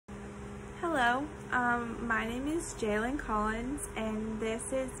Hello, my name is Jalen Collins, and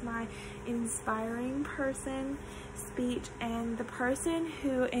this is my inspiring person speech. And the person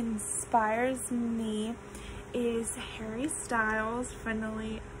who inspires me is Harry Styles,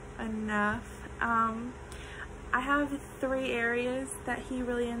 funnily enough. I have 3 areas that he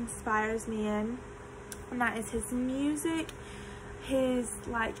really inspires me in, and that is his music, his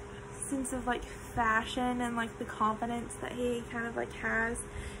sense of fashion, and the confidence that he kind of has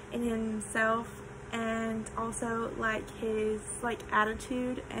in himself, and also his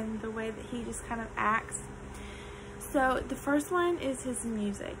attitude and the way that he just kind of acts. So the first one is his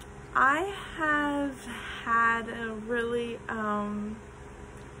music. I have had a really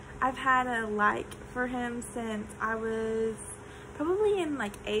I've had a like for him since I was probably in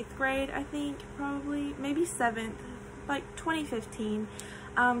 8th grade, I think, probably maybe 7th, 2015,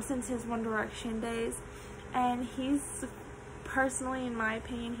 since his One Direction days. And he's personally, in my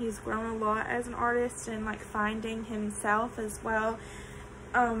opinion, he's grown a lot as an artist and finding himself as well,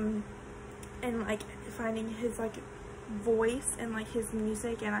 and finding his voice and his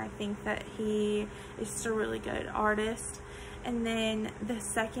music, and I think that he is just a really good artist. And then the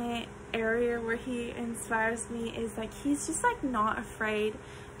second area where he inspires me is he's just not afraid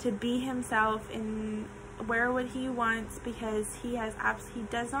to be himself and wear what he wants, because he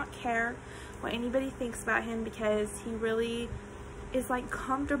does not care what anybody thinks about him, because he really is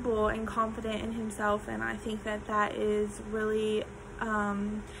comfortable and confident in himself. And I think that that is really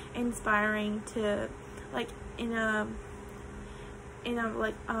inspiring to in a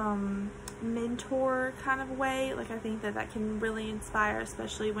mentor kind of way. I think that that can really inspire,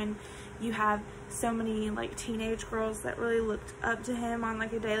 especially when you have so many teenage girls that really looked up to him on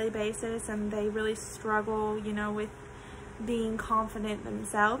a daily basis, and they really struggle, with being confident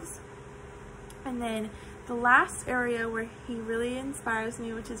themselves. And then the last area where he really inspires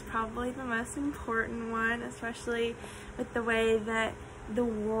me, which is probably the most important one, especially with the way that the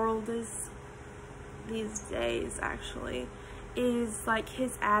world is these days, actually, is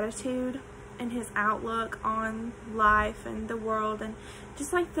his attitude and his outlook on life and the world, and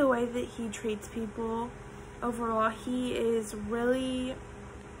just the way that he treats people overall. He is really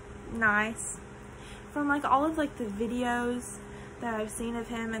nice. From all of the videos that I've seen of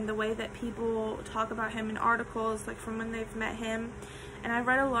him, and the way that people talk about him in articles from when they've met him, and I've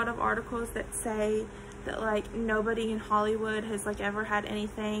read a lot of articles that say that nobody in Hollywood has ever had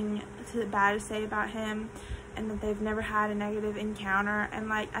anything bad to say about him, and that they've never had a negative encounter.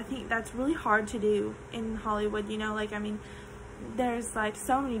 And I think that's really hard to do in Hollywood, I mean, there's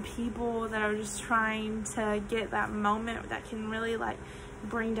so many people that are just trying to get that moment that can really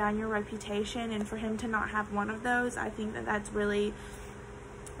bring down your reputation, and for him to not have one of those, I think that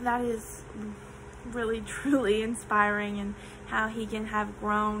that is really truly inspiring, and how he can have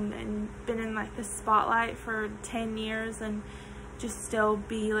grown and been in the spotlight for 10 years and just still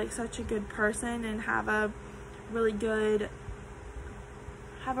be such a good person, and have a really good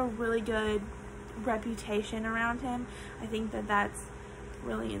reputation around him. I think that that's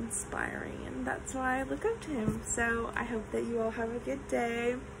really inspiring, and that's why I look up to him. So I hope that you all have a good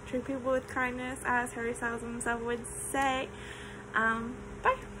day. Treat people with kindness, as Harry Styles himself would say.